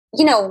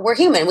we're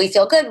human. We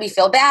feel good, we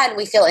feel bad,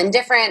 we feel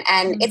indifferent,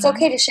 and it's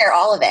okay to share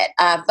all of it.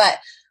 But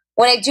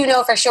what I do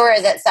know for sure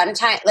is that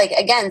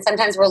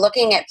sometimes we're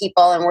looking at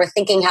people and we're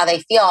thinking how they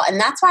feel. And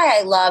that's why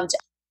I loved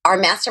our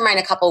mastermind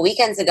a couple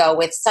weekends ago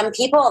with some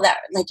people that,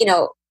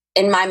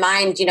 in my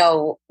mind, they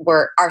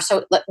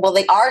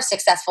are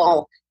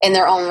successful in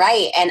their own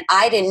right. And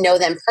I didn't know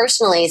them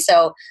personally.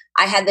 So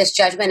I had this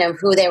judgment of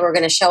who they were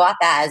going to show up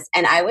as.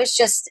 And I was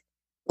just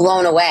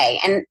blown away.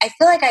 And I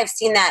feel like I've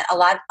seen that a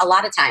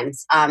lot of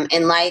times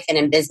in life and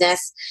in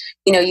business.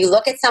 You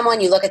look at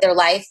someone, you look at their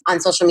life on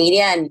social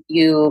media, and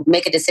you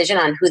make a decision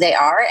on who they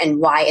are and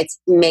why it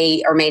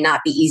may or may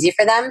not be easy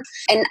for them.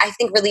 And I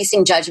think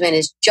releasing judgment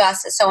is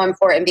just so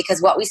important,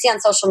 because what we see on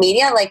social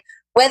media,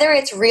 whether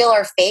it's real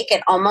or fake,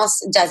 it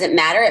almost doesn't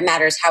matter. It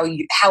matters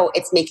how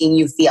it's making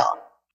you feel.